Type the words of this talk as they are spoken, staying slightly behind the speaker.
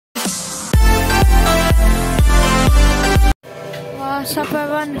what's up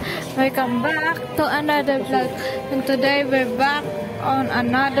everyone? Welcome back to another vlog, and today we're back on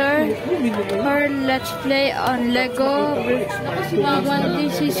another let's play on Lego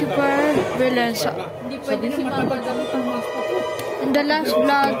DC Super Villains. In the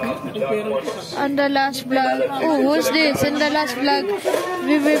last vlog, oh, who's this? In the last vlog,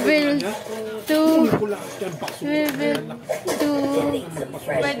 we revealed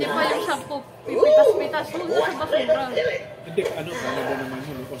pwede pa yung shampoo, pipitas-pitas doon sa basura. Hindi, Canada naman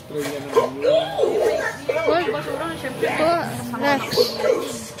yun, Australia naman yun. Uy, basura, syempre. Next.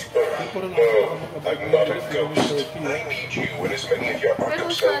 Pero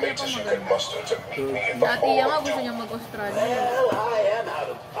Australia pa maganda. Dati yan nga gusto niya mag-Australia.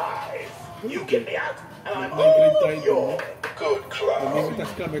 You get me out, and I'm your good club.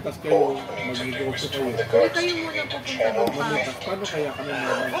 May tas kayo, mag-negosyo kayo. Hindi kayo muna pupunta doon pa. Paano kaya kami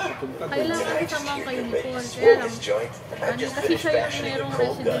magpunta doon? Kailangan isama kayo ni Paul. Kaya lang, kasi siya yung merong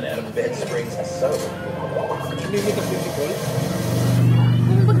resident dito. Nimitas din si Paul?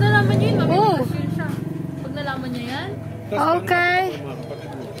 Kung pag nalaman niya yun, mamimitas yun siya. Pag nalaman niya yan, Okay.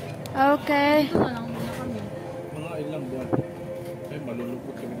 Okay. ito na lang muna kami. Mga ilang buwan. Ay,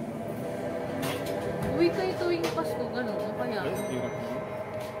 malulungkot kami ng mga. Uwi kayo tuwing Pasko, gano'n. O kaya, Ay, hirap mo.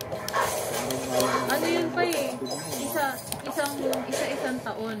 ano yun pa eh, isang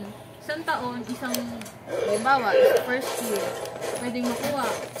taon. Isang taon, halimbawa, first year, pwedeng makuha,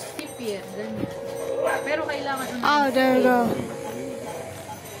 fifth year, ganyan. Pero kailangan, Oh, there you go.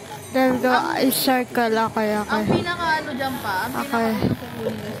 There you go. I-circle okay. ang pinaka ano dyan pa, ang pinaka Okay. ano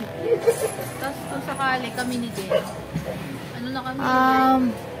kukunin na si Tapos kung sakali kami ni Jen, ano na kami,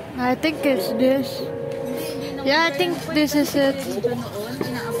 I think it's this. hindi na Yeah, I think this is it. Dito noon,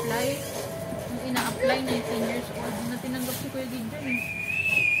 ina-apply 19 years old, na tinanggap si Kuya Gideon eh.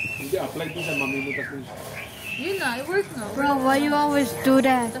 Hindi, apply din sa mamimitas din siya. Yun na, i-work na. Bro, why you always do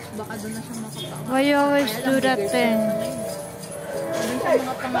that? Tapos baka doon na siya makapaka. Why you always do that thing? Doon sa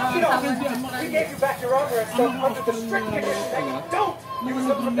mga pangangasawa ng We Australia. gave you back your honor and stuff under the strict conditions that you don't use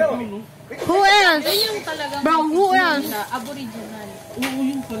ability. Who else? Yan yung talagang Bro, who else? na aboriginal. Oo,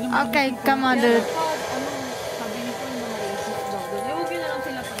 yun pala. Okay, come on, dude. Sabi ni Paul, mga racist daw doon. Huwag yun na lang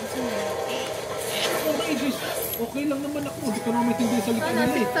sila pansin eh. Okay, sis. Okay lang naman ako. Hindi ko naman matindi sa salita Sana,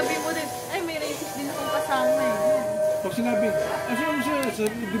 nila eh. sabi mo din, ay may racist din akong kasama eh. Pag sinabi, saan siya? Sa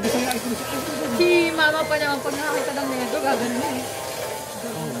Bisaya ko na siya. Si mama pa naman, pag nakakita ng negro, gagano eh.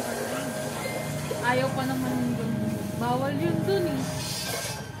 Ayaw pa naman dun. Bawal yun dun eh.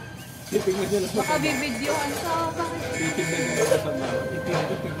 Tingnan niya lang. Baka bibidyohan ka, bakit? Tingnan niya lang sa mga.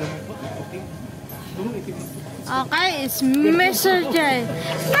 Tingnan mo. Okay. Doon, itingnan mo. Okay, it's Mr. J.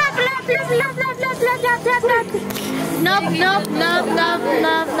 Nop, nop, nop, nop, nop, nop, nop, nop, nop, nop. Nop, nop, nop, nop,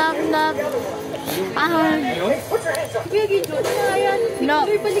 nop, nop, nop. Sige, Gijo, na yan. No,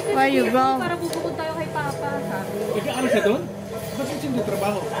 Balikan where you niyo go? para bubukod tayo kay Papa, sabi. Nag-aaral siya doon? Bakit siya hindi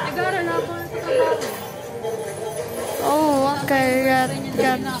trabaho? Nag-aaral ako ng trabaho. Oh, okay, got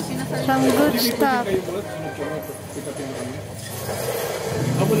some good stuff. Kayo mulat, sunod-sunod. Pitatin mo kami.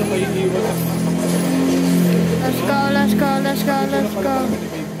 Ako lang may iniwan sa mga. Let's go, let's go, let's go, let's go.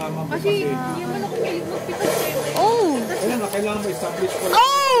 Kasi hindi naman ako mahilig magpitas eh. Oh! Kaya nga, kailangan ma-establish ko lang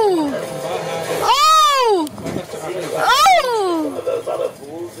Oh! bahay. Oh! At saka kayo. Oh!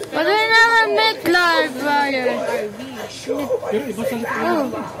 But we never met live fire. Pero iba salita na. Oh.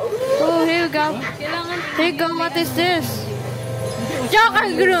 Oh, here you go. Kailangan Here you go, what is this? Joker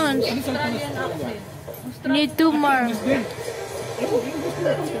Groons. Australian accent. Need two more. Din. English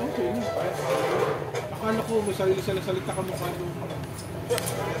na kasi okay na. Akala ko may sarili-sarili salita ka mukha nung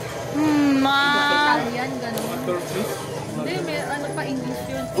Italian, gano'n. Turkish. Hindi, may ano pa, English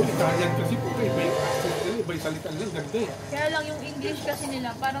yun. Oh, Italian kasi po kayo. Iba yung accent nila, iba yung salita nila. Ganda eh. Kaya lang yung English kasi nila,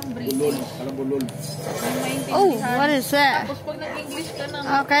 parang Bulol. British. Alam mo, lol. Yung maintindihan. Oh, what is that? Tapos pag nag-English ka ng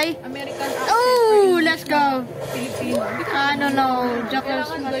Okay. American accent, Oh, let's go. Filipino. I don't know. Joker's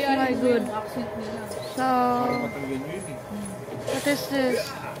Kailangan not gayahin very mo good. yung accent nila. So, Matanggan nyo yun eh. what is this?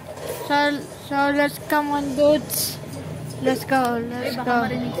 So let's come on, dudes. Let's go, Ay, let's baka go.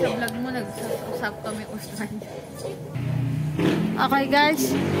 marinig sa vlog mo, nag-usap kami Australia. Okay, guys.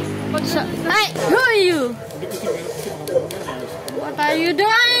 So, hey, who are you? Hindi kasi meron kasi mga What are you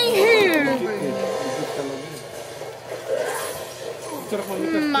doing here? sarap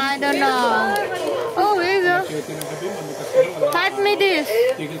mamitas. I don't know. Oh, here you go. Kaya tinagabi, mamitas ka na. Wala. Type me this.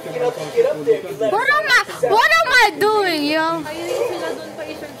 Tigil ka na sa ulit. What am I doing, yo? Ayun sila doon pa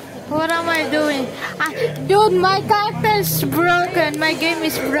i-search. What am I doing? Dude, my character is broken. My game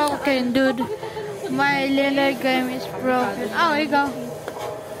is broken, dude. My little game is broken. Oh, here you go.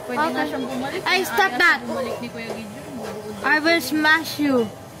 Pwede na Okay. siyang bumalik. Ay, stop Ayaw that. siyang bumalik ni Kuya Gideon. Bubuod I will smash you.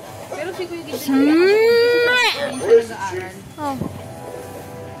 Pero si Kuya Gigi, hindi siya nag-aaral. Oh.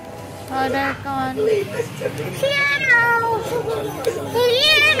 Oh, there, come on. Yellow!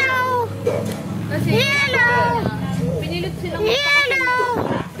 Yellow! Kasi, pinilit silang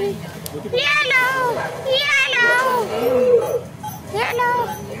Yellow! Yellow! Yellow! Yellow!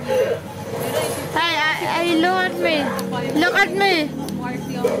 Hey, look at me. Look at me.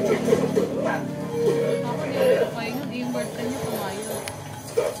 party ako. Ako hindi ko kayo nun. Yung girlfriend niya pumayo.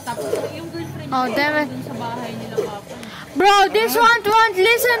 Tapos yung girlfriend niya Oh, damn it. dun sa bahay nila papa. Bro, this one won't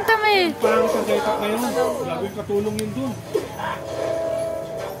listen to me. Parang sa data ngayon, laging katulong yun dun.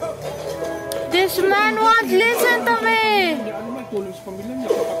 This man won't listen to me. Hindi, ano man, tulong sa pamilya niya,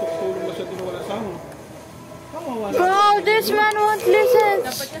 kapatulong na siya din na wala sahod. Bro, this man won't listen.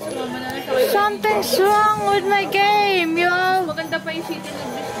 Dapat niya sumama na lang sa kayo. Something's wrong with my game, yo. Maganda pa yung city ng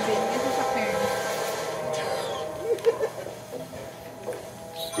Brisbane kasi sa parents.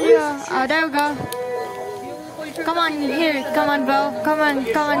 Yeah. Oh, there we go. Yung culture Come on, here. Come on, bro. Come on,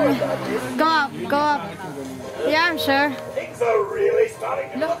 come on. Go up, go up. Yeah, I'm sure.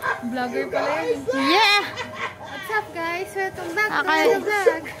 Look, vlogger pala yun. Yeah. What's up guys? Welcome back Okay. to the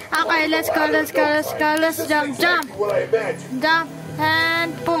vlog. Okay, let's go, let's go, let's go. Let's jump, jump. Jump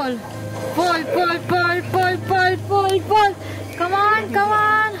and pull. Pull, pull, pull, pull, pull, pull, pull. Come on, come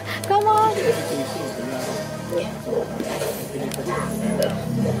on, come on.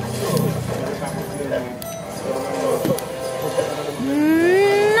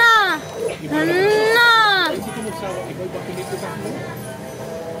 Nah. Nah.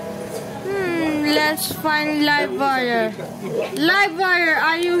 Let's find live wire. Live wire,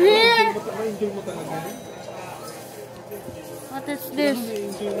 are you here? What is this?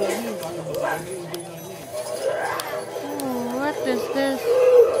 Oh, what is this?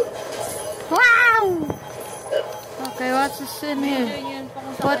 Wow! Okay, what's this in here?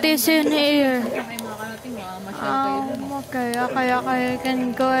 What is in here? Kaya makakarating masyal kayo. Okay, okay, okay. I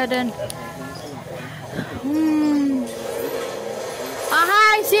can go ahead and... Aha,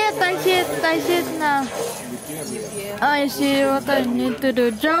 I see it, I see it, I see it now. I see what I need to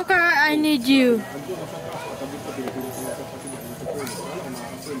do. Joker, I need you.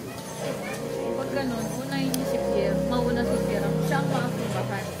 Pag ganun, unahin niyo si Pierre. Mauna si Pierre. Siya ang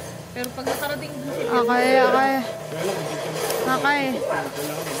maakibahan. Pero pag nakarating din si Pierre, Okay, okay. Okay.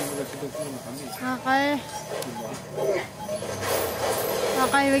 Okay.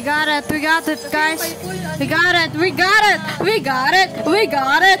 Okay, we got it, guys. We got it, we got it, we got it, we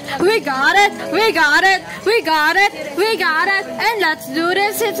got it, we got it, we got it, we got it, we got it. And let's do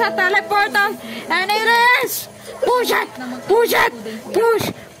this. It's a teleporter. And it is. Push it, push it,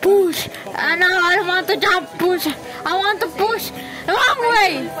 push, push. And now I want to jump, push. I want to push. Wrong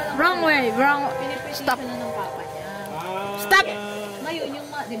way, wrong way, wrong. Stop, siya na ng papa niya. stop. Ngayon, yung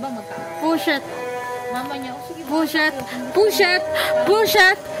di ba Push it. mama niya, oh sige, Push it, push it, push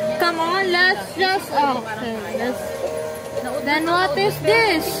it. Come on, let's just. Okay, let's. Then what is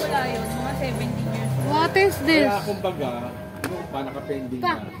this? wala yun, mga 17 years old. What is this? Kaya kumbaga, yung pa nakapending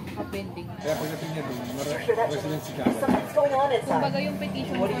Pa. na. Kapending na. Kaya pagdating niya doon, residency ka. Something's going on Kumbaga inside. yung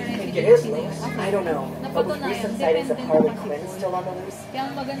petition What for do you think it residency is, na yun. Louis? I don't know. But with Napatunayan, recent sightings of dependent Harley na kasi Quinn po. still on the loose, Kaya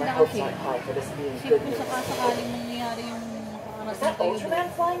ang maganda my hopes kasi, aren't high for this being si good kung news. sakasakaling mangyayari yung Is nakakarating that kayo Ultraman doon.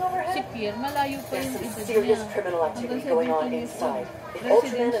 flying Si overhead? Pierre, malayo pa There's yung some edad serious niya. criminal Hanggang activity going on 17 years inside. old. If Ultraman and the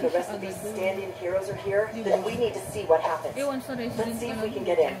Residency rest siya of these agad doon. stand-in heroes are here, then we need to see what happens. Eh, once na resident Let's see ka if na we can doon.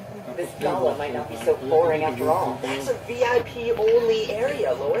 get in. This gala might not be so boring after all. That's a VIP-only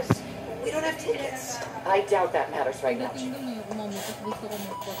area, Lois. We don't have tickets. I doubt that matters right now. Pagdating doon, yung umami, tapos gusto ko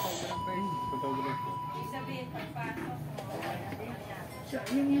mag-photographer.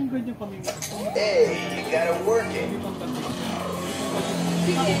 Yung ganyan pamimigay. Hey, you got it working.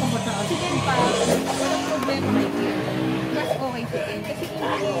 Sige, sige pa, walang problema kay Pierre. Mas okay si Ken. Kasi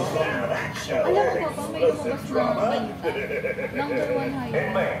alam mo ba, may lumabas na balita. Number 1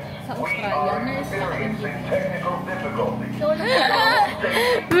 hire sa Australia, nurse sa engineer. So,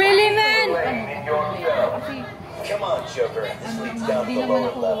 Really, man? kasi, Come on, Joker. Sneak down hindi the naman lower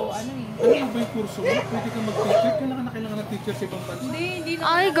ako, level. ano eh. Ano ba yung kurso mo? Pwede kang mag-teacher? Kailangan na kailangan ng teacher sa ibang bansa. Hindi I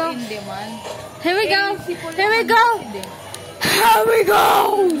naman go. ako hindi man. Here we go. Si Paul Here we naman go. president. Here we go.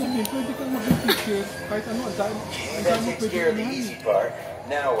 Sabihin, pwede kang mag-teacher. Kahit ano, ang dami That mo takes pwede care of the kang easy part.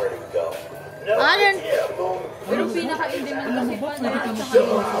 Now where do we go? No I don't. idea. Boom. Pero pinaka-indement kasi pa na sa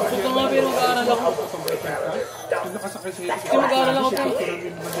Ito nga pero mag-aaral ako. Kung nakasakay sa iyo, mag-aaral ako po.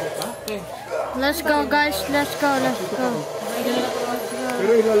 Let's go, guys. Let's go. Let's go.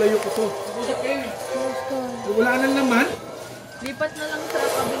 Pero ilalayo ko to. Let's go. Wala na naman. lipat na lang sa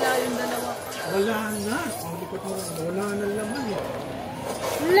kabila yung dalawa. Wala na. Ang likod mo, wala na laman eh.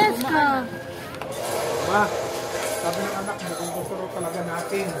 Let's go. Ba, sabi ng anak mo, kung tuturo talaga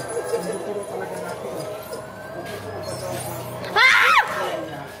natin. Kung tuturo talaga natin. Ah!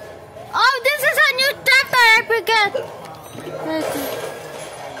 Oh, this is a new chapter. I forget.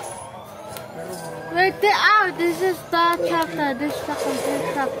 Wait, this is the chapter. This is the complete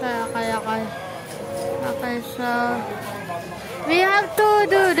chapter. Okay, so we have to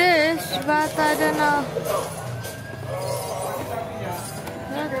do this, but I don't know.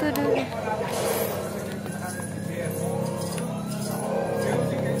 We have to do this.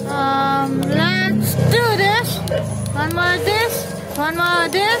 Let's do this. One more this. One more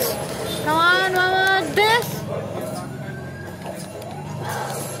this. Come on, one more this.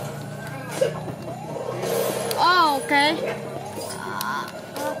 Oh, okay.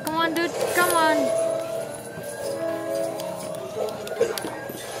 Come on, dude. Come on.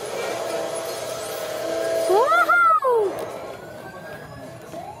 Woohoo!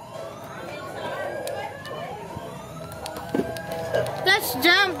 Let's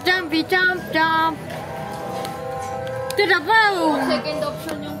jump. To the boom. Second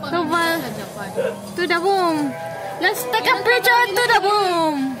option yung To pamilya sa Japan. the boom. Let's take a picture to the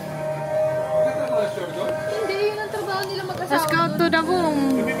boom. Hindi, yun ang trabaho nila mag-asawa. Let's go to the boom.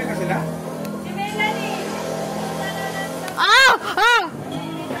 Bibili ka sila? Oh!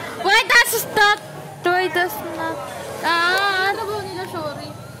 Why does not? Why does not? Ang trabaho nila, sorry.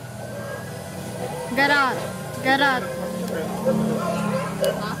 Get out.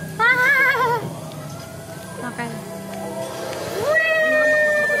 Okay.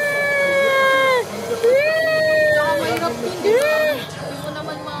 Saka mahirap yun, di ba? Hindi mo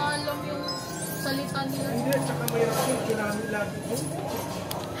naman maalam yung salita nila. Hindi, tsaka mayroon ako. Kinamit lagi ko.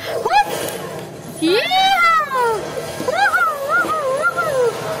 What? Yeah!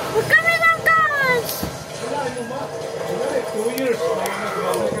 We're coming up, guys! Wala, ano ba? Wala, 2 years.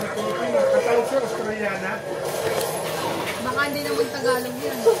 Bawal ka na Pilipinas. Katawag siya, Australiana. Baka hindi naman Tagalog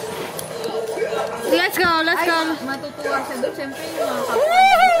yan. Let's go. Matutuwa siya doon. Siyempre yung mga kapwa.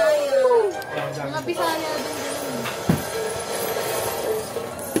 Woo! Mga Bisaya doon.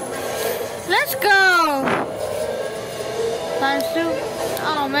 Let's go! Times 2.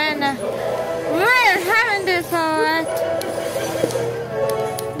 Oh man, we're having this alright.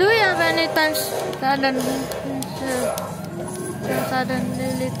 Do we have any times? I don't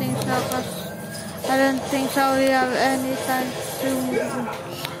really think so. Cause I don't think so. We have any time to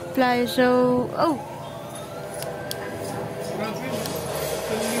fly. So, oh.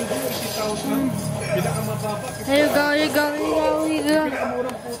 Here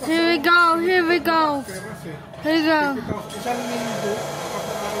we go.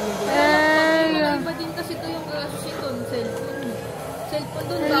 Iba din kasi ito yung gagastusin doon. Cellphone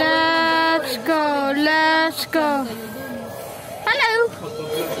doon. Let's go. Hello.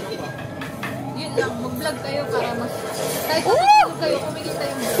 Yun lang, mag-vlog kayo para mas... Kahit mag-vlog kayo, kumikita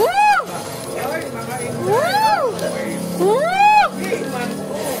yung vlog.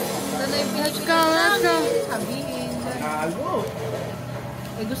 Sana yung Let's go. sabihin.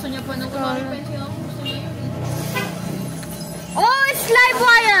 Eh, gusto niya pa nang kumari pension. Gusto niya yun. Oh, it's live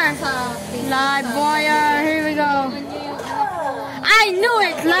wire. Sa Live wire. Here we go. I knew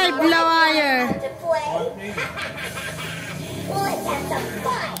it. Live wire.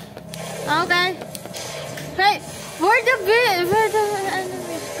 Okay. Hey, where the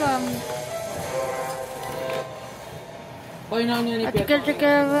enemies come? Hoy, na niya ni At kaya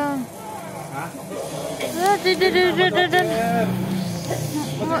Ha?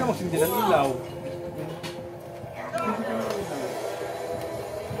 Ba't ka masindi ng ilaw?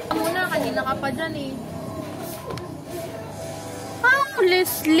 muna, kanina ka pa dyan eh. Oh,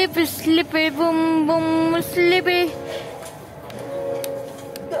 sleepy, boom, sleepy.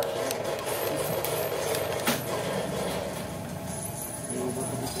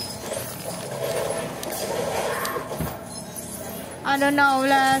 I don't know, oh,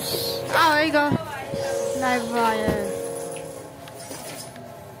 there you go. Live wire.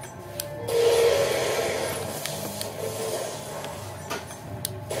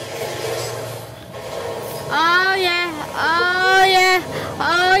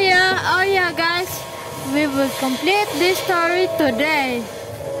 Oh yeah, guys. We will complete this story today.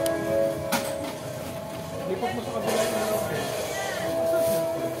 Lipat mo sa kabila ng ilaw.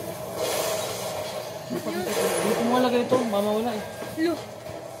 Hindi mo lagay ito, mamawala eh. Look.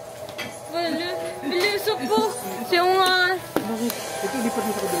 Bilisok po. Sinungan. Ito, lipat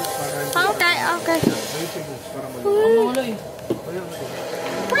mo sa kabila para... Okay. Ayun siya, boss, para mali. Mamawala eh. Ayun, ayun.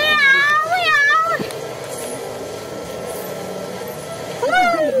 Meow.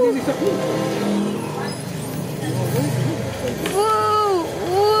 Woo!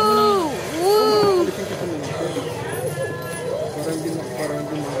 Woo! Woo! Parang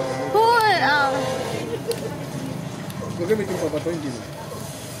di Hoy! Gagamitin pa ba ito? Hindi na.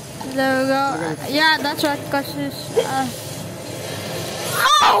 There we go. Yeah, that's what causes.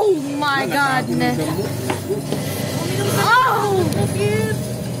 Oh my godness! Oh!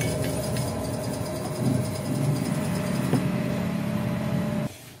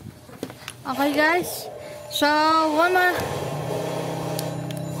 Okay, guys. So, one more.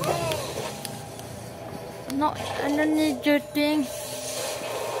 No, I don't need your thing.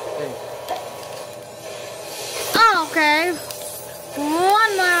 Oh, okay.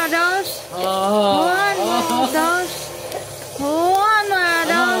 One more of those. One more of those. One more of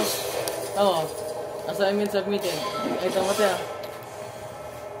those. Oo. Assignment submitted. Ay, tama tayo.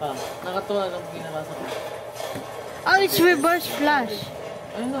 Nakatuwa ng pinakasa ko. Oh, it's reverse flash.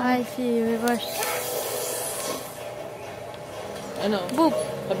 Ano? I see, reverse. Ano? Boop.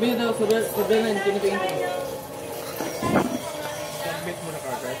 Sabi niyo daw, Subelan, kinutuin ko. Submit mo na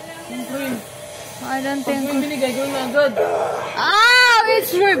kagad. Siyempre. I don't Pag think. may binigay, gawin na agad. Oh,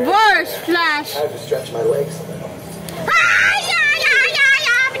 it's reverse flash. I have to stretch my legs a little.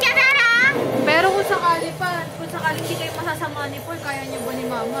 Pero kung sakali pa, kung sakali hindi kayo masasama ni Paul, kaya niyo ba ni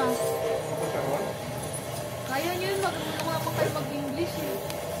Mama? Kaya niyo yun, mag-uunawang kayo mag-English eh.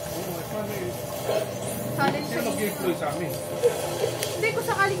 Challenge sa Sino mag-employ sa amin? Hindi, kung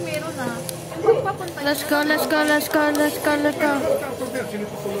sakaling meron na. Yung magpapunta Let's go, let's go, let's go, let's go, let's go. Sino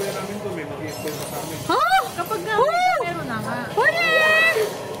tutuluyan namin doon? May mag-employ pa sa amin. Oh! Kapag nga meron na nga. Wala!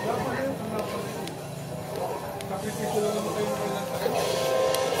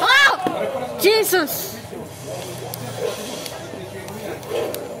 Oh! Jesus!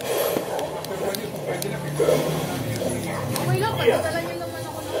 Okay lang, pagdadala niyo naman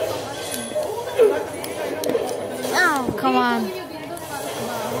ako ng Oh, come on. Gawin niyo din doon para sa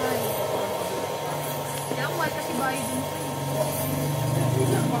bahay. Kaya ang mahal kasi bahay din siya.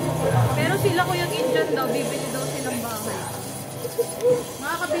 Pero sila ko yung Indian daw, bibili daw silang bahay.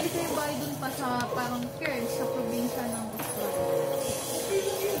 Makakabili kayong bahay doon pa sa parang Cairns, sa probinsya ng Australia.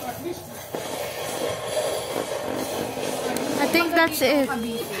 I think that's it.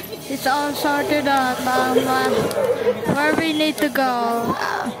 It's all sorted out. Where we need to go?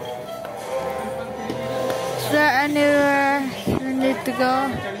 Is there anywhere we need to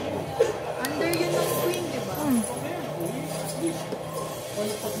go? Under yun ng Queen, di ba?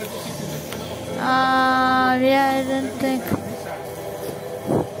 Yeah, I don't think.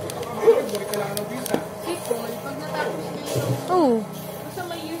 Si Paul, pag natapos niya yung Oh, basta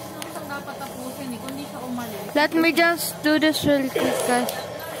may years nung siyang dapat tapusin eh, kung di siya umalis. let me just do this real quick, guys.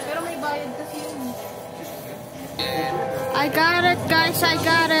 Pero may bayad kasi yun. I got it, guys. I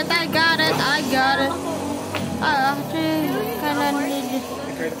got it. I got it. I got it. Actually, kinda need it.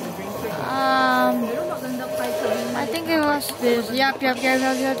 Pero maganda kahit sabihin I think it was this. Yep.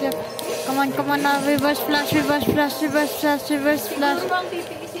 Come on now. Reverse flash, reverse flash, reverse flash, reverse flash. Siguro ang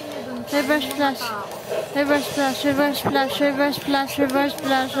titiisin niyo dun sa Reverse flash. Reverse flash, reverse flash, reverse flash, reverse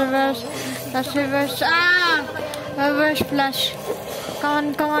flash, reverse flash, reverse. Reverse flash.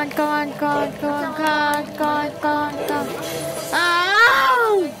 Come on.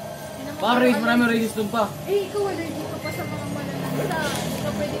 Ow! Paris, maraming radius doon pa. Eh, ikaw wala dito pa sa mga malalanta. Hindi ka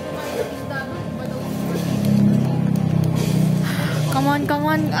pwede kumain ng tindahan. Iba daw yung Come on. No, come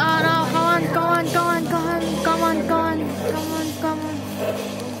on.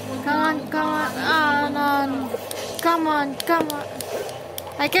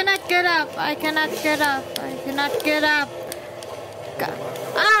 I cannot get up.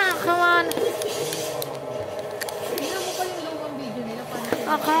 Come on. Tingnan mo pa yung lumang video nila. Oh,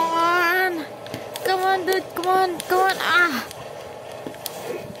 come on, dude. Come on.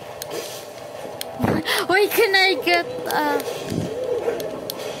 Why can I get,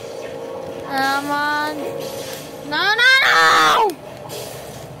 come on. No.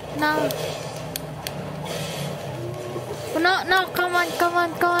 No, come on. No.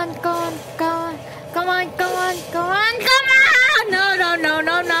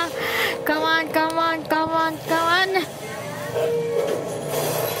 Come on.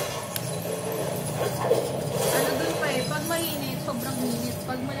 Ano dun pa eh, pag mainit, sobrang init.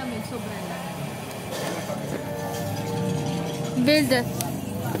 Pag malamig, sobrang lang.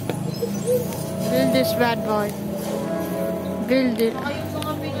 Build this bad boy. Build it. Saka yung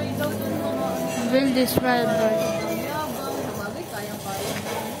mga Pinoy daw dun mga Build this bad boy. yabang, sa bagay, kayang-kaya.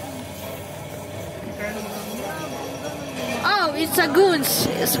 Oh, it's a goons.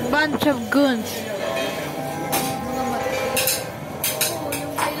 It's a bunch of goons. Mga mati. Oo,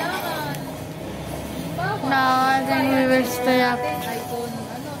 yung kailan No, I think we will stay up. iPhone,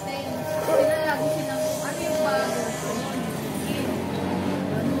 ano, 10. Sila lagi silang, ano yung bago?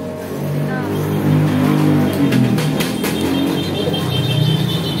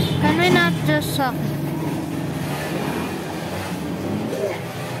 Can we not just suck?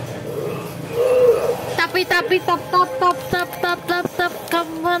 Tappy, tappy, tap, tap, tap, tap, tap, tap, tap.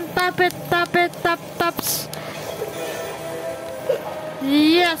 Come on, tap it, tap, taps.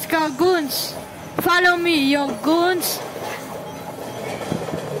 Yes, go, goons. Follow me, yo, goons.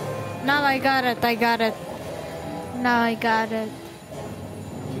 Now I got it. Now I got it.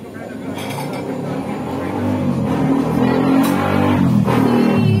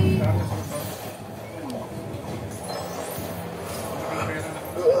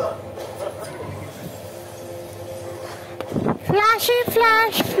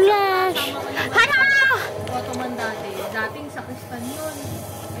 Flash. Hala! Ottoman dati. Dating sakristan yun.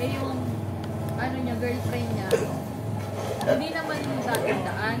 Eh yung, ano niya, girlfriend niya. Hindi naman yung dating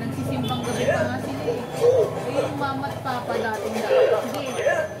daan. Nagsisimbang gabi pa nga sila eh. Eh yung mama at papa dating daan. Sige,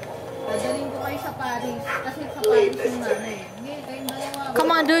 dadalhin ko kayo sa Paris. Kasi sa Paris yung nanay. Sige, kayong dalawa.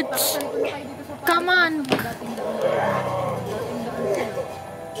 Come on, dudes. Pakasal ko na kayo dito sa Paris. Come on. Dating daan. Dating daan sila.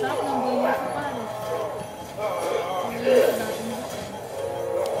 Sarap ng buhay nila sa Paris. Ngayon sa dating daan.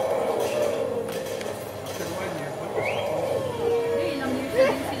 Ilang years na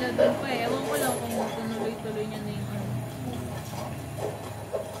din sila doon pa eh. Ewan ko lang kung tuloy-tuloy niya na yung ano.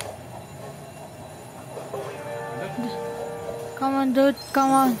 Come on, dude.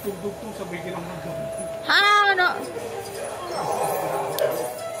 Come on. Tugtog sa bigil ng mga. Ah, no.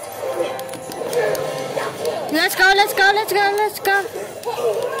 Let's go.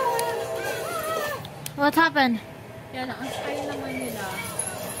 What happened? Yan, ang style naman nila,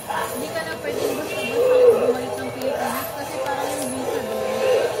 hindi ka na pwedeng basta-basta bumalik ng Pilipinas kasi parang yung visa doon,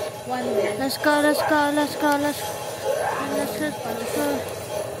 one day. Let's go.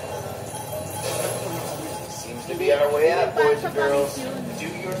 Seems to be our way out, boys and girls. Do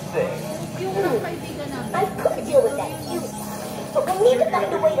your thing. Yung mga kaibigan namin, I could deal with that huge, but we'll need to find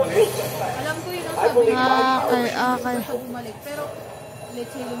a way to reach it. alam ko yun ang sabi ko, Okay. basta bumalik. Pero,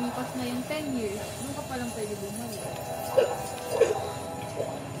 let's say, lumipas na yung 10 years, nung ka palang pwede bumalik.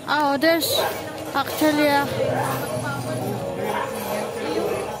 Oh, there's actually a... Papa niya. Eh, yung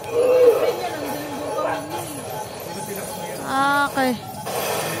girlfriend niya, nandun doon kami niya. Okay.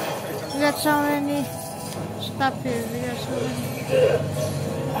 We got so many. Stop here. We got so many.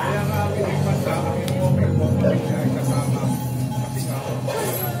 Kaya nga ang inipan sa akin yung okay siya ay kasama. Kasi nga ako.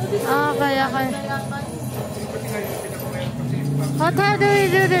 Okay. Kailangan, Pati nga yung pinakamayang kasi yung What how do we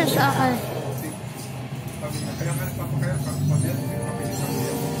do this? Okay. kaya nga nagpapakaya ka. Pagyan din yung kapit sa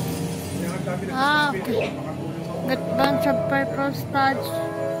mga. Kaya nga dami na Okay. Got bunch of purple studs.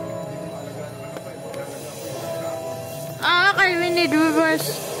 Okay, we need reverse.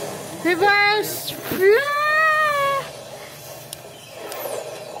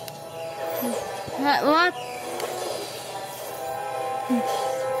 What?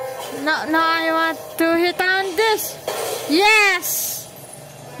 No, I want to hit on this. Yes!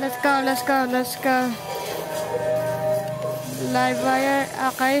 Let's go. Live wire,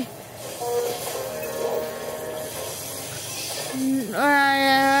 okay.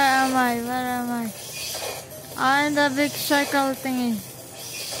 Where am I? I'm the big circle thingy.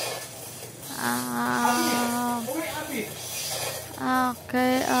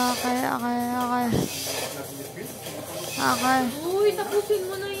 Okay. Uy, tapusin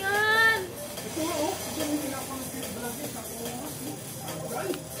mo na yan!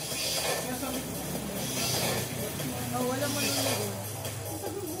 Oh, wala manunod.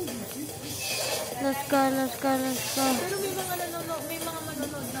 Let's go. Pero may mga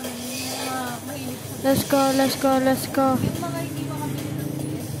manonood naman, may mga mahilig sa Let's go. yung mga hindi makabili ng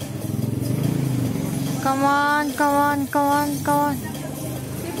PS. Come on.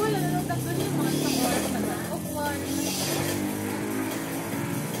 Di ba, nanonood lang doon yung mga isang oras na lang. Awkward.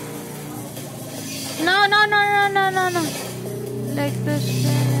 No. Like this.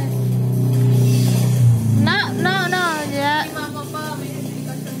 No. Yeah. Si mama pa, may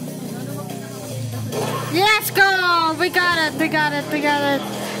notification doon. Ano ba pinaka-notification? Let's go.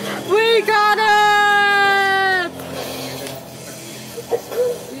 We got it.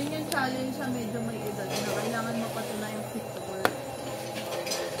 Yun yung challenge sa medyo may edad na kailangan mapatunayang fit to work.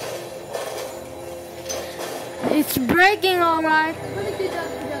 It's breaking, alright. Di ba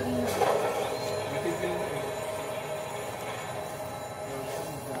nagja-jogging na?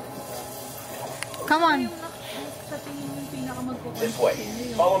 Come on. Yung sa tingin mo yung pinaka-magkukontrol This way.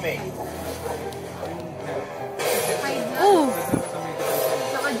 Follow me. High blood, Oh.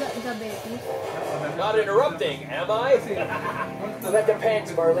 saka diabetes. Not interrupting, am I? Well, that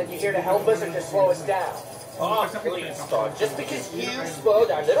depends, Merlin. You here to help us or just slow us down? Oh, please, Todd. Just because you spoiled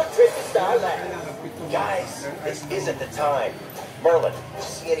our little trip to Starland. Guys, this isn't the time. Merlin,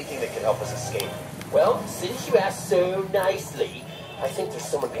 see anything that can help us escape? Well, since you asked so nicely, I think there's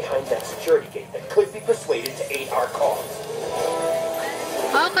someone behind that security gate that could be persuaded to aid our cause.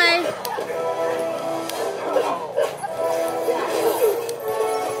 Okay.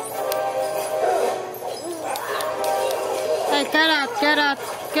 Hey, get out, get out,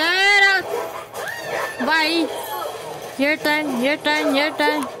 get out! Bye! Your turn, your turn, your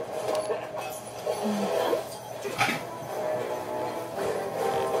turn.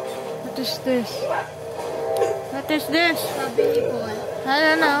 What is this? What is this? I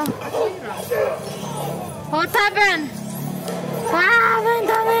don't know. What happened? What happened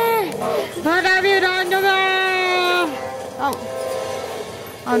to me? What have you done to me? Oh.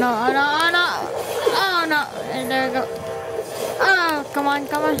 Oh no, oh no, oh no. Oh no. And there we go. Oh, come on,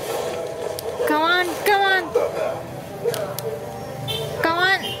 come on. Come on, come on. Come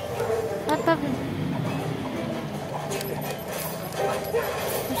on. What happened?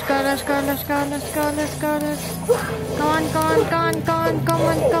 Let's go, let's go, let's go, let's go, let's go, let's go. Come on, come on, come on, come on, come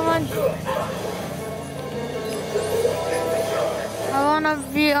on, come on. I wanna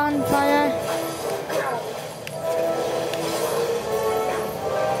be on fire.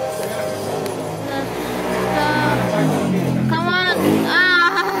 Come on. Ah!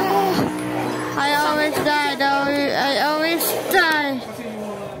 I always die, I always die.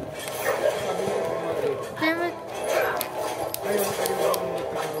 Damn it.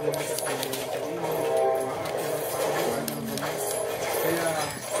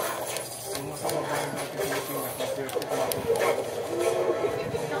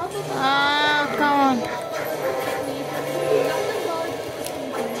 Ah, come on.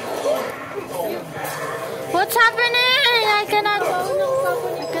 What's happening? I cannot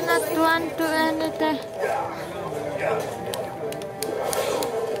run to anything.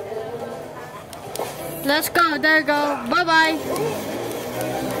 Let's go, there you go. Bye-bye.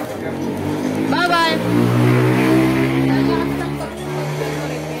 Bye-bye.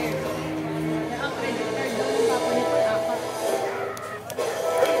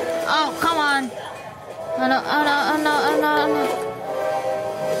 Oh, come on. Oh no, oh no, oh no, oh no, oh no.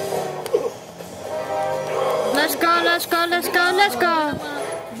 Let's go, let's go, let's go, let's go.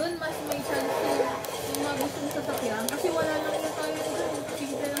 Doon mas may chance yung mga gusto ng sasakyan. Kasi wala lang yung tayo doon.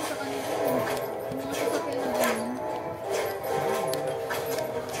 Sige lang sa kanila. Yung mga sasakyan na ganun.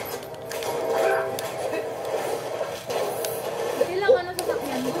 Kailangan ng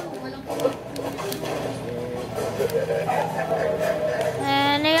sasakyan doon. Walang pumunta.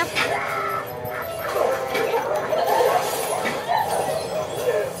 And yep.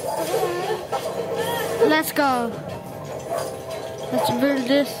 Let's go. Let's build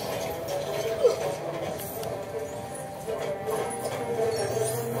this.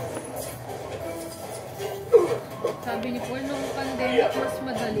 Sabi ni Paul, nung pandemic mas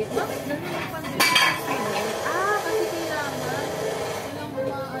madali. Bakit ganun yung pandemic mas madali? Kasi kailangan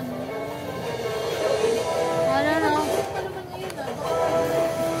maano. I don't know. Ano naman ngayon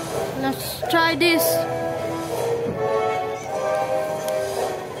Let's try this.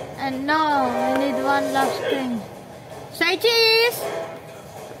 And no, I need one last thing. Say cheese!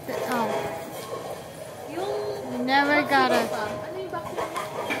 Oh. We never got it. Ano yung vaccine?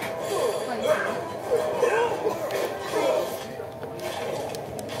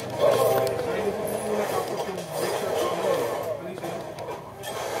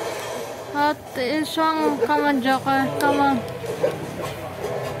 What is wrong? Come on, Joker. Come on.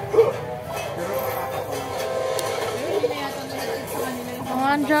 Come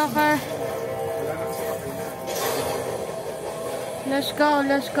on, Joker. Let's go,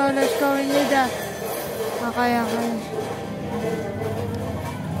 let's go, let's go. We need that. Okay, okay.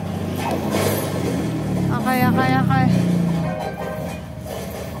 Okay, okay, okay.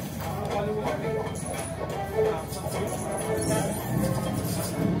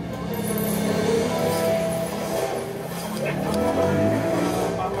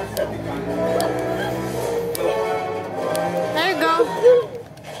 There you go.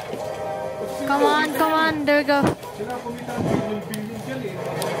 Come on, come on. There you go.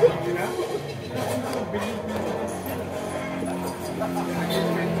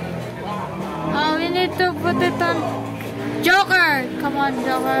 Oh, we need to put it on Joker. Come on,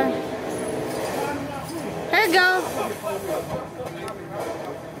 Joker. There you go.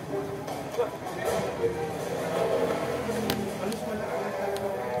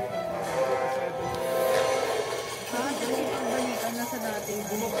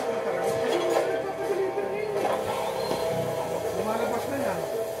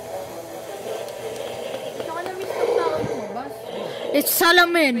 It's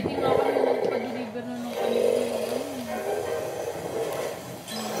Salamin. Hindi nga kami magpa-deliver na ng kanila.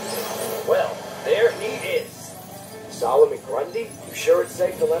 Well, there he is. Solomon Grundy? You sure it's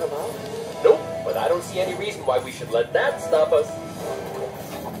safe to let him out? Nope, but I don't see any reason why we should let that stop us.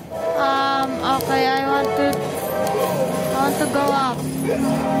 Okay, I want to go up.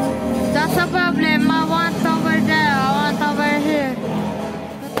 That's a problem. I want over there. I want over here.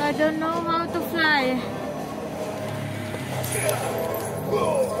 But I don't know how to fly.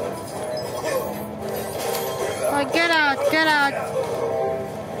 Oh, get out, get out.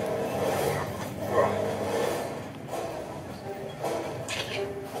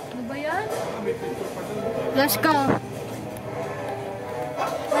 Ano ba yan? Let's go.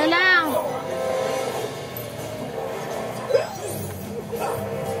 Lang.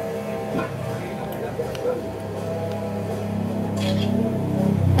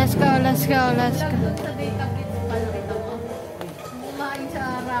 Let's go, let's go, let's go. Doon sa data kits pa nakita mo. Kung kumain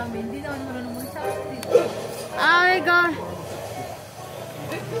sa ramen, hindi naman marunong mag-chopstick. Oh my God.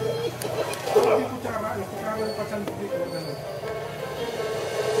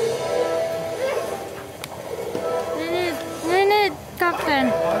 We need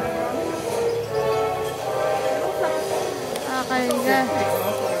Captain. Okay, good.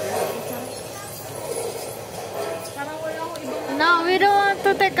 Parang wala akong ibang No, we don't want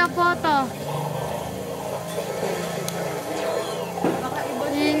to take a photo.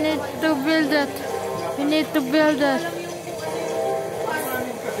 We need to build it. We need to build it.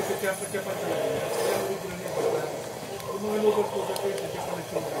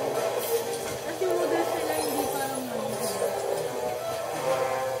 Kasi models nila hindi parang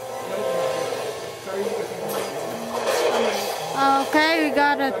Okay, we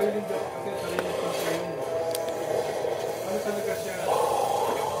got it.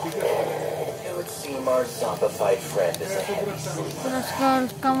 It would seem our zombified friend is a heavy sleeper. Let's go.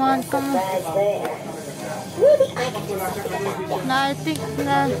 Come on, come on. Maybe I can do something about that. No, I think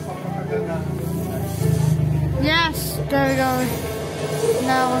no. Yes, there we go.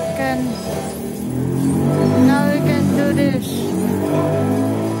 Now we can do this.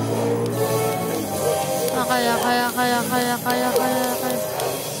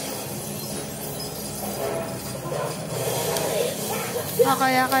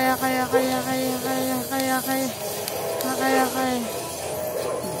 Okay.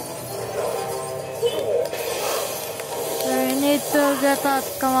 So we need to get out.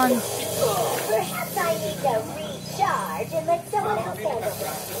 Come on. Perhaps I need to recharge and let someone else handle it.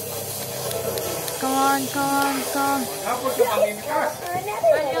 Come on. For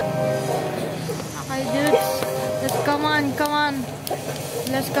another day. Okay, dudes. Let's come on.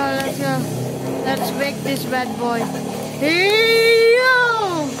 Let's go. Let's break this bad boy. Yo!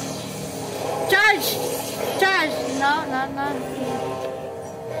 Charge! No.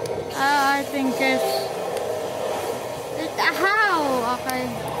 I think it's how? Okay.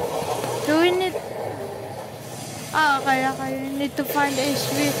 Do we need? Oh, okay. We need to find a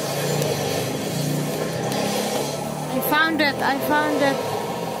switch. I found it.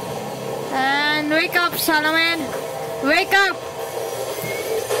 And wake up, Solomon. Wake up,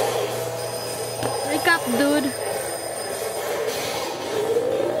 dude.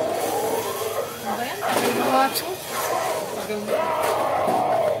 What?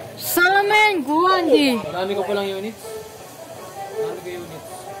 Solomon, Grundy. Marami ko palang units.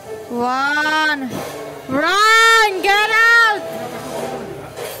 Run! Get out!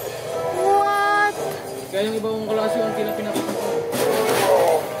 What? Kaya yung ibang klase yung tila pinapakita ko.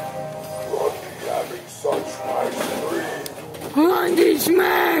 Grundy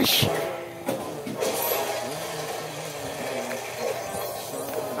smash!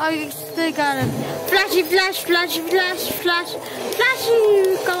 Oh, you still got it. Flashy!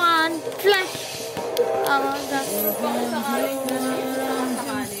 Come on, flash! Oh, that's...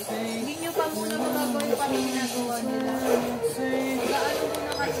 Hindi nyo pa muna magagawa yung parang ginagawa nila. Mag-aano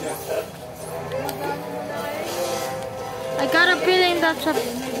muna kasi. Mag-aano muna kayo. I got a feeling that's a...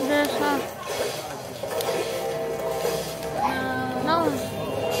 There's a... No.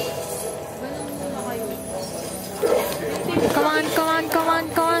 Ganun muna kayo. Come on.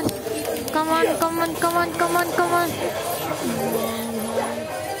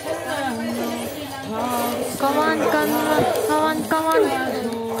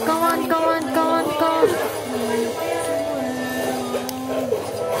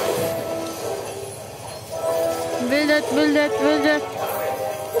 Build it.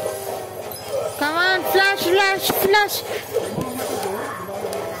 Come on, flash.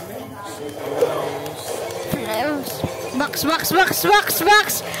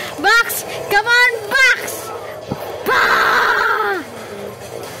 Box. Come on, box. Bah!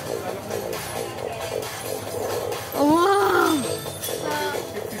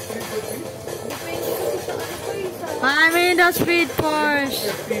 need a speed force.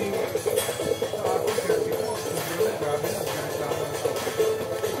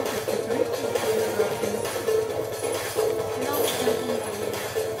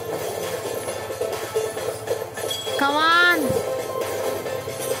 Come on.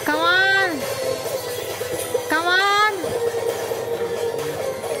 Come on. Come on.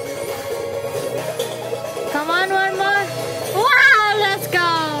 Come on, one more. Wow, let's go.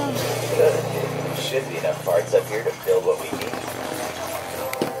 Should be enough parts up here to build what we need.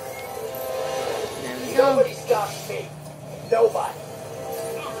 Nobody stops me. Nobody.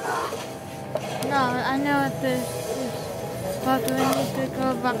 No, I know what this is. But we need to go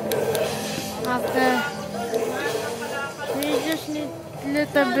back after. We just need a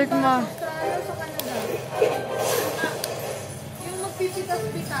little bit more. Yung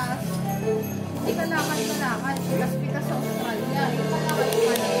magpipitas-pitas, hindi ka lakad-lakad. Pitas-pitas sa Australia. Yung malakad sa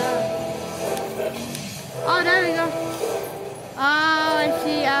Canada. Oh, there we go. Oh, I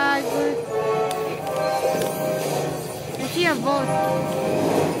see a good. I see a boat.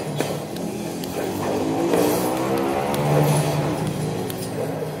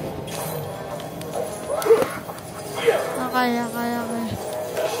 Okay.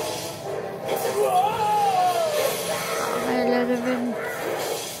 Okay, a little bit.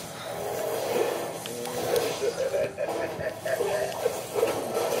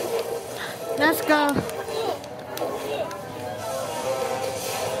 Let's go.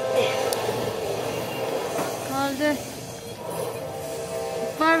 Hold it.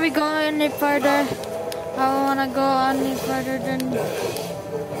 Before we go any further, I don't wanna go any further than.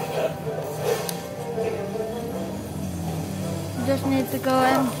 Just need to go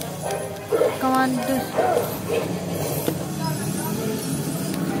and come on, just.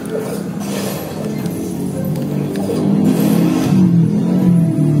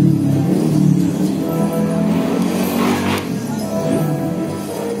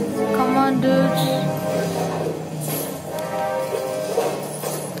 Come on, dudes.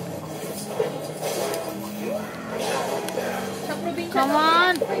 Sa probinsya Come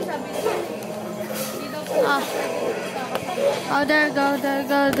on. ay sabi niya, hindi daw po Ah. Oh, there you go.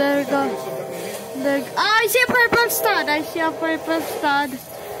 Oh, I see a purple stud.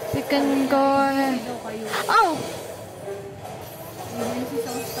 We can go ahead. Oh! Emergency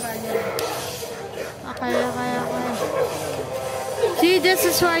sa Australia. Okay. See, this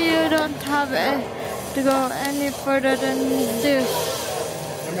is why you don't have to go any further than this.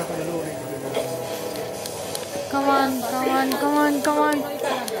 Come on.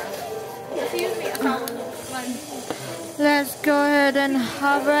 Kasi yun may asawa ng man. Let's go ahead and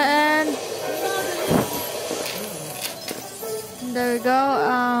hover and there we go.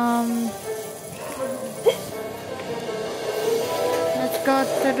 Let's go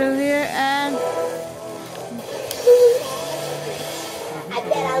through here and I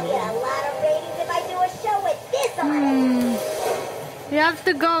bet I'll get a lot of ratings if I do a show with this on it. we have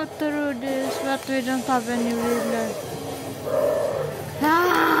to go through this, but we don't have any wheeler.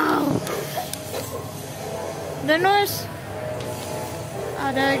 No! The noise.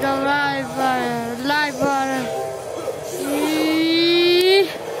 Oh, there you go, live wire.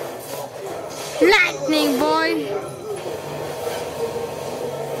 Lightning, boy.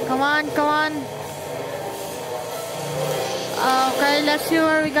 Come on. Okay, let's see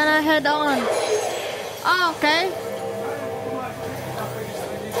where we're gonna head on. Oh, okay.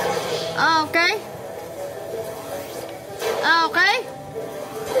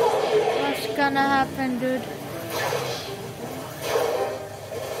 What's gonna happen, dude?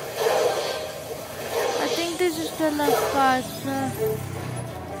 I think this is the last part, so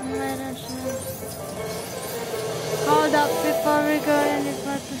let us know. Hold up before we go any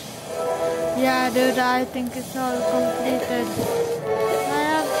further. Yeah, dude, I think it's all completed. I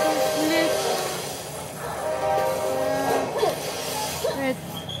have complete. Wait,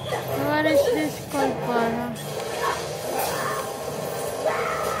 what is this called for? Huh?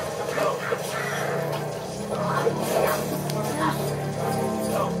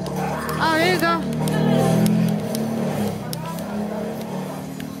 Oh, here you go.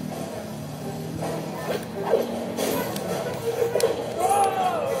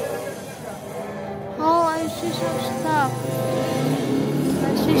 Oh, I see some stuff.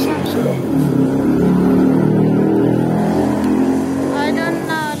 I don't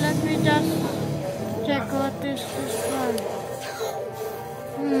know. Let me just check what is this for.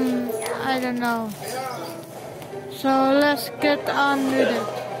 I don't know. So let's get on with it.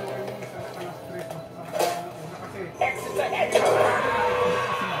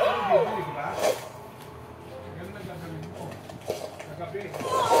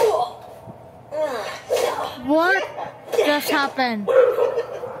 What? just happened?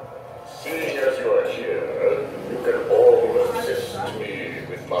 Seeing as you are here, you can all assist me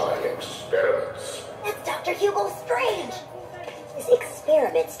with my experiments. That's Dr. Hugo Strange. His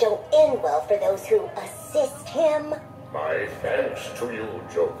experiments don't end well for those who assist him. My thanks to you,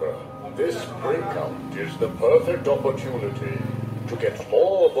 Joker. This breakout is the perfect opportunity to get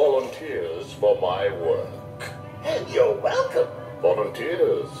more volunteers for my work. You're welcome.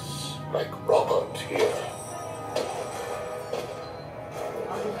 Volunteers like Robert here.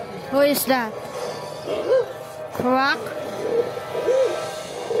 Who is that? Croc?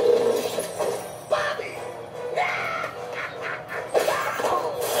 Bobby.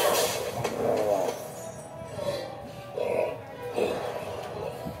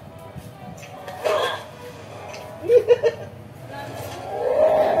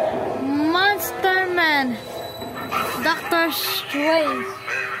 Monster Man. Doctor Strange.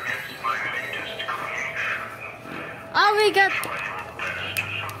 Oh, we got...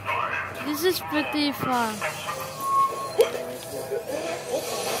 This is pretty fun.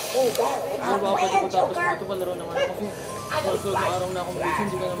 Ano ba ako pagkatapos mo ito, palaro naman ako kasi susunod na araw na akong busy,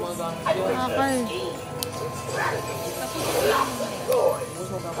 hindi ka na magagamit yun. Okay.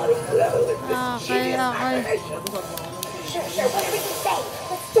 Okay. Sure, what do we say?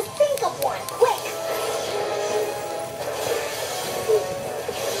 Let's just think of one, quick!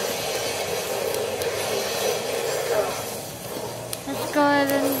 Let's go ahead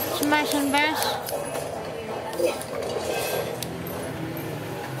and smash and bash.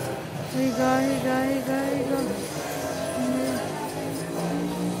 Here you go.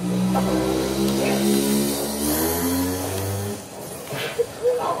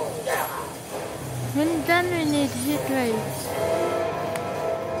 And then we need hit rate.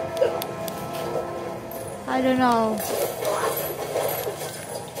 I don't know.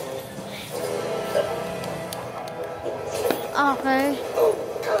 Okay.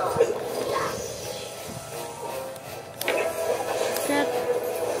 Get.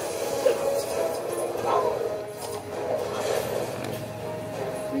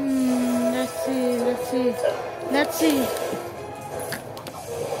 Let's see.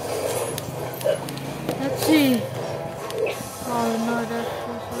 Oh no, that's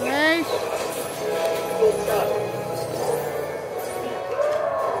just race.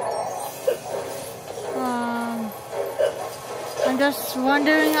 I'm just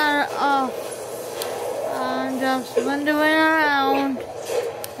wandering around. I'm just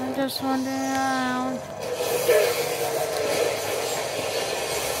wandering around.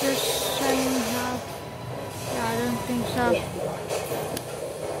 Just saying how. Yeah, I don't think so.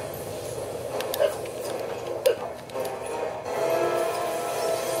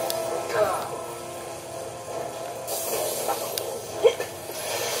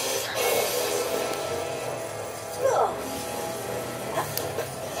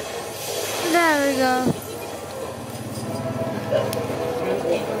 There we go.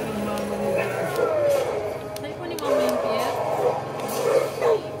 Ay po ni Mama yung Pierre.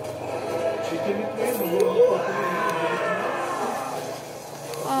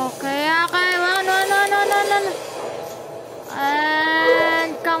 Okay. No.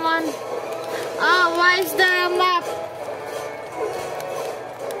 And come on. Why is there a map?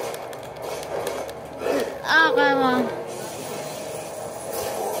 Come on.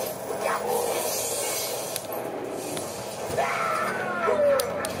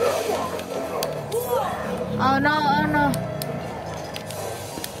 Oh no.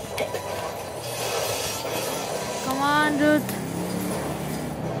 Come on, dude.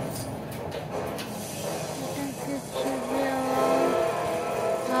 I think it should be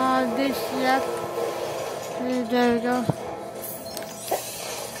around this, yep. There we go.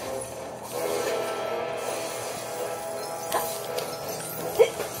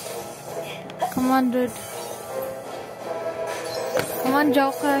 Come on, dude. Come on,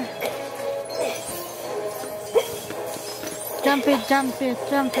 Joker. Jump it.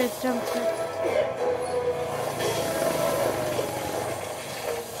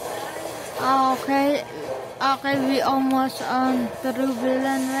 Okay, we almost on the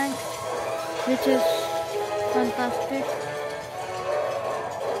villain rank, which is fantastic.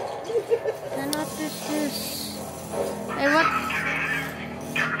 And what is this? Hey, what?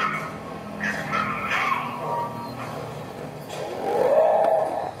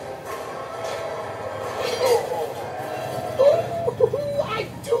 I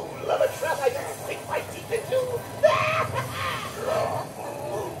do love a trap. I just sink my teeth into.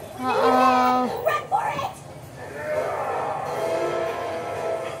 Uh-oh. Run for it!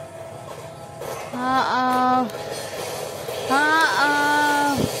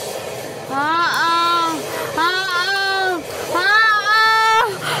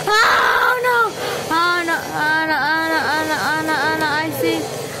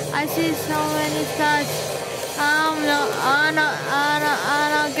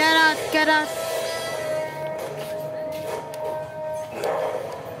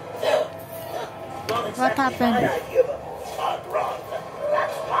 What happened? My idea of a hard run.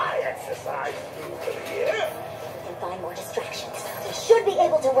 That's my exercise for the year. We can find more distractions. We should be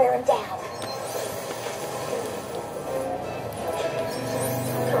able to wear him down.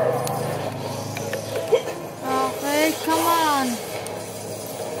 Okay, come on.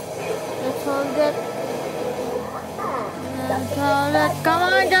 Let's hold it. Let's hold it. Come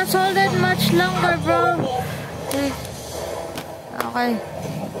on, just hold it much longer, bro. Okay.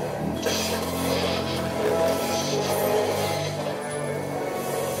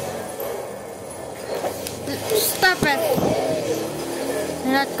 Stop it.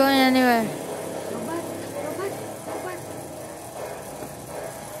 You're not going anywhere.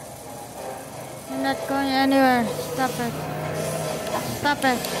 You're not going anywhere. Stop it. Stop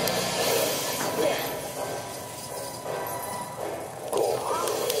it.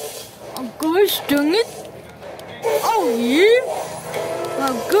 Oh gosh, dang it. Oh yeah.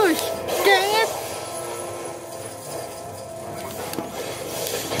 Oh gosh, dang it.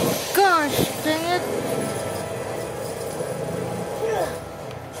 Gosh, dang it.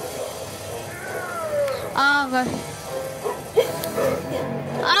 Okay.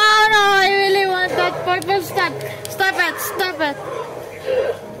 Oh no, I really want that purple step. Stop it, stop it.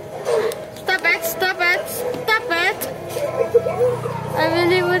 Stop it, stop it, stop it. I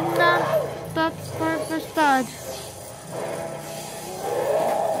really would not that purple stud.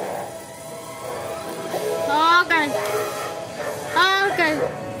 Okay. Okay.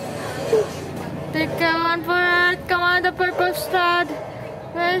 Come on for it. Come on, the purple stud.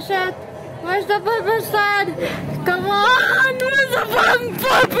 Where's it? Where's the purple stud? Come on! Where's the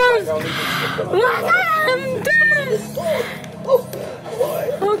purple? What am this?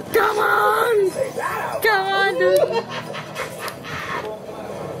 Oh, come on! Come on, dude!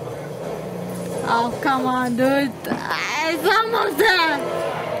 Oh, come on, dude! It's almost there!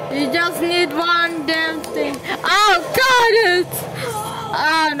 You just need one damn thing. Oh, got it!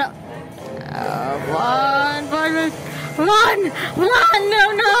 Oh, no. One!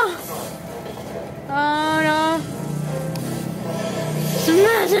 No! Oh no!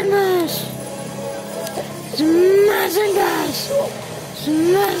 Smash and bash! Smash and bash!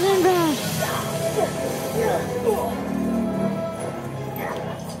 Smash and bash!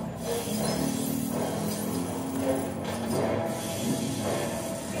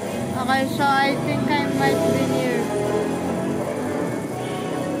 Okay, so I think I might be near.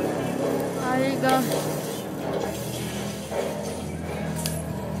 There you go.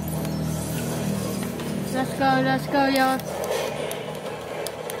 Let's go, y'all.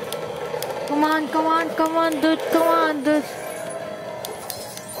 Come on, dude.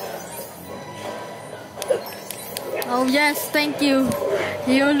 Oh yes, thank you.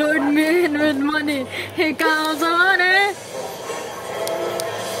 You lured me in with money. Here comes the money.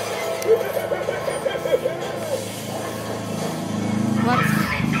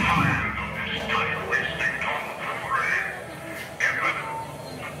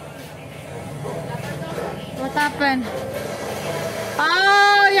 What happened?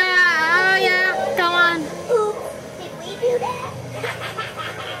 Oh yeah, come on. Did we do that?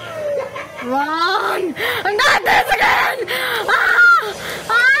 Run! Not this again! Come on!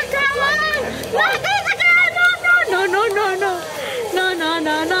 Not this again! No!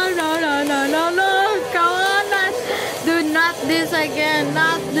 Come on, do not this again.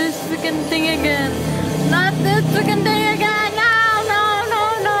 Not this freaking thing again. Not this freaking thing again. No!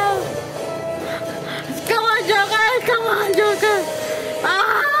 Come on, Joker!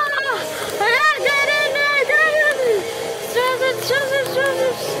 Yeah, get in there! Stress it!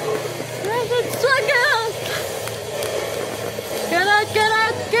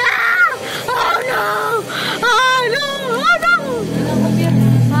 Get out! Oh no!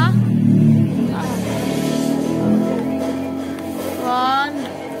 Huh? One.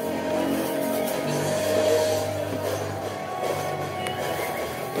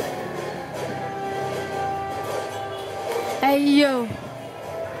 Hey, yo.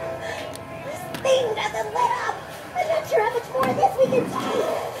 This thing doesn't let up. I'm not sure how much more of this we can take.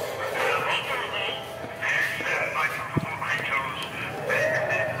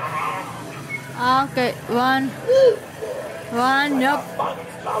 Okay, one, yep.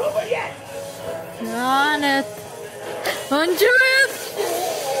 On it. Onto it.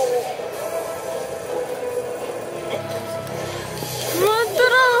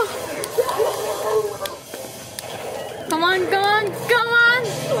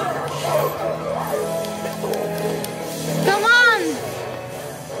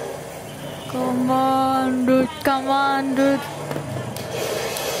 Come on. Come on, dude.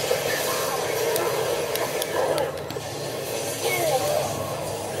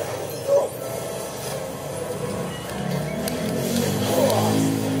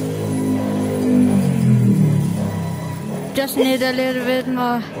 just need a little bit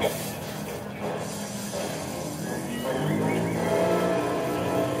more.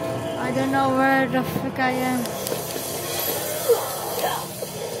 I don't know where the fuck I am.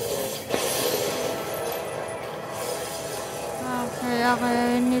 Okay,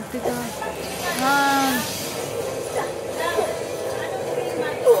 I need to go.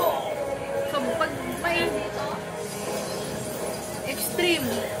 So, pag may extreme,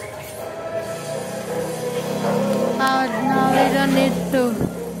 No, we don't need to.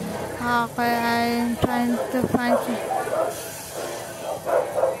 Okay, I'm trying to find you.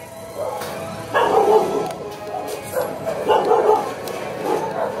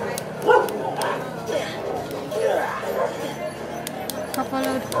 Couple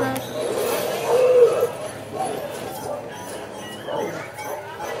of stuff.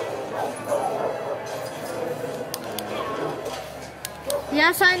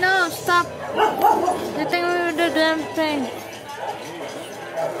 Yes, I know. Stop. You think we will do the damn thing?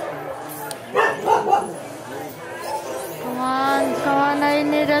 Come on. I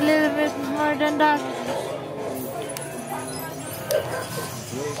need a little bit more than that.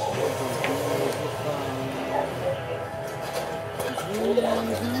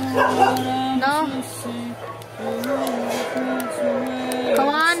 No. Come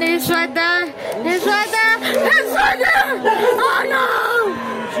on, he's right there. He's right there. He's right there. Oh no!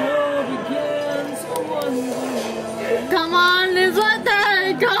 Come on, he's right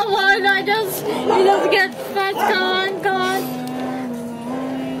there. Come on, he just get fast. Come on.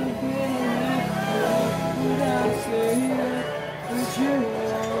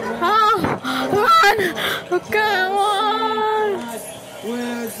 Oh, run! Come on!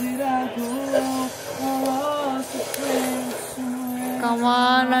 Come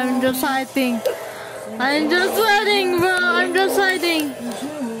on, I'm just hiding. I'm just hiding, bro. I'm just hiding.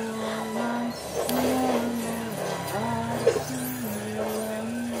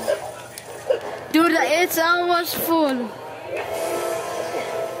 Dude, it's almost full.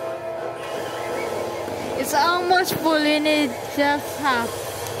 It's almost full. You need just half.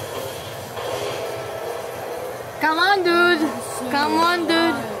 Come on, dude. Come on,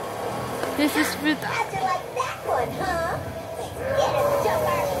 dude. This is pretty. How'd you like that one, huh? Get it,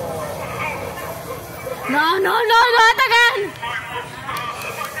 Joker! No, not again!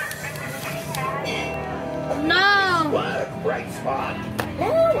 No! What a bright spot.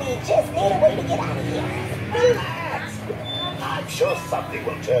 Now we just need a way to get out of here. Relax. I'm sure something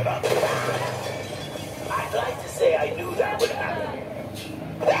will turn up. I'd like to say I knew that would happen.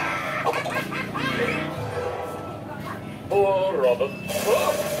 Poor Robert.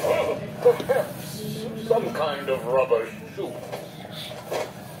 Some kind of rubber shoe.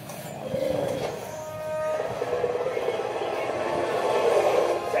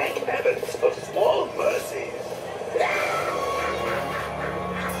 Thank heavens for small mercies.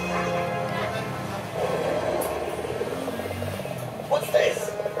 What's this?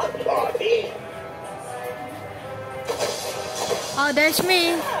 A party? Oh, that's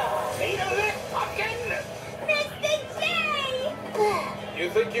me. Mr. J! You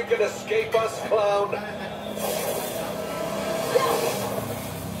think you can escape us, clown?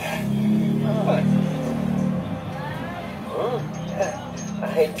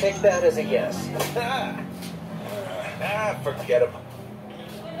 I take that as a yes. Forget him.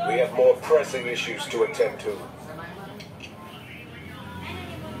 We have more pressing issues to attend to.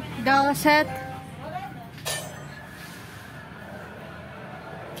 That was it.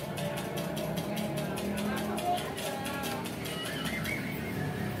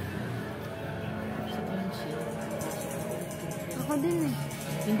 Ako din eh.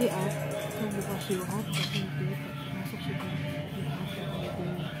 hindi bukas yung app, kasi hindi, masok siya dito.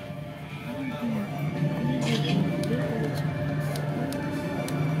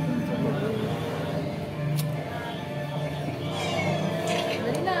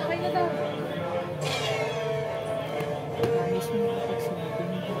 Dali na, okay na daw. Promise mo kapag sinabi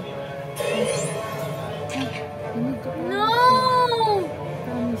mo. No!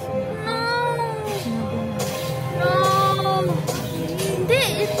 Promise mo. Sinabi mo. No! Hindi,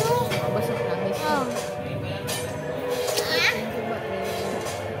 ito. Basta promise mo.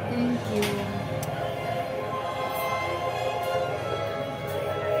 Thank you.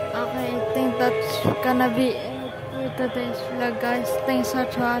 Okay, I think that's gonna be it for today's vlog, guys. Thanks for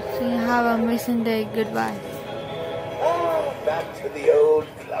watching. Have an amazing day. Goodbye. Back to the old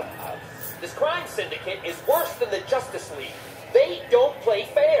clubhouse. This crime syndicate is worse than the Justice League. They don't play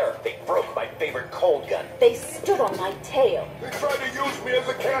fair. They broke my favorite cold gun. They stood on my tail. They tried to use me as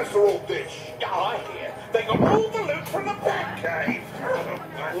a casserole dish. I hear they got all the loot from the Batcave.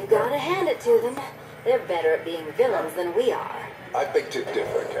 You gotta hand it to them. They're better at being villains than we are. I beg to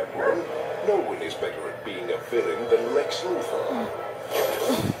differ, Catwoman. No one is better at being a villain than Lex Luthor.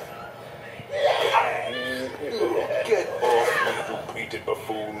 Get off, you repeated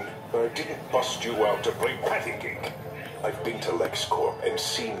buffoon. I didn't bust you out to play patty cake. I've been to LexCorp and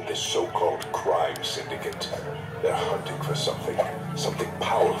seen this so-called crime syndicate. They're hunting for something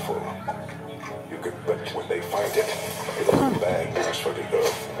powerful. You can bet when they find it, it'll be bad news for the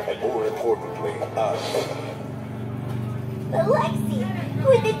Earth, and more importantly, us. Lexi,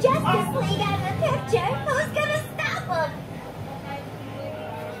 with the Justice League out of the picture, who's gonna stop them?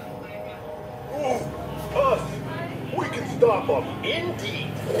 Us! We can stop them! Indeed!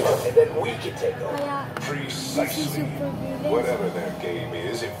 And then we can take them. Precisely. Whatever their game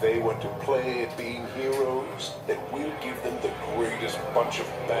is, if they want to play at being heroes, then we'll give them the greatest bunch of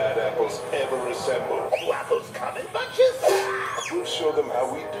bad apples ever assembled. You apples come in bunches? We'll show them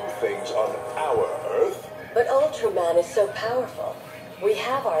how we do things on our Earth. But Ultraman is so powerful. We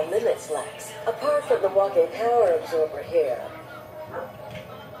have our limits, Lex. Apart from the walking power absorber here.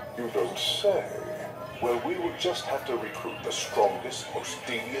 You don't say. Well, we will just have to recruit the strongest, most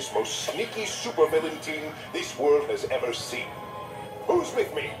devious, most sneaky supervillain team this world has ever seen. Who's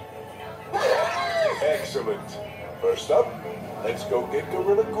with me? Excellent. First up, let's go get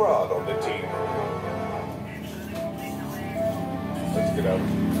Gorilla Grodd on the team. Let's get out.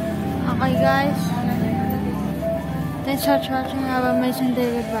 Okay guys. Thanks for watching. Have an amazing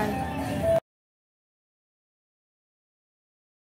day. Goodbye.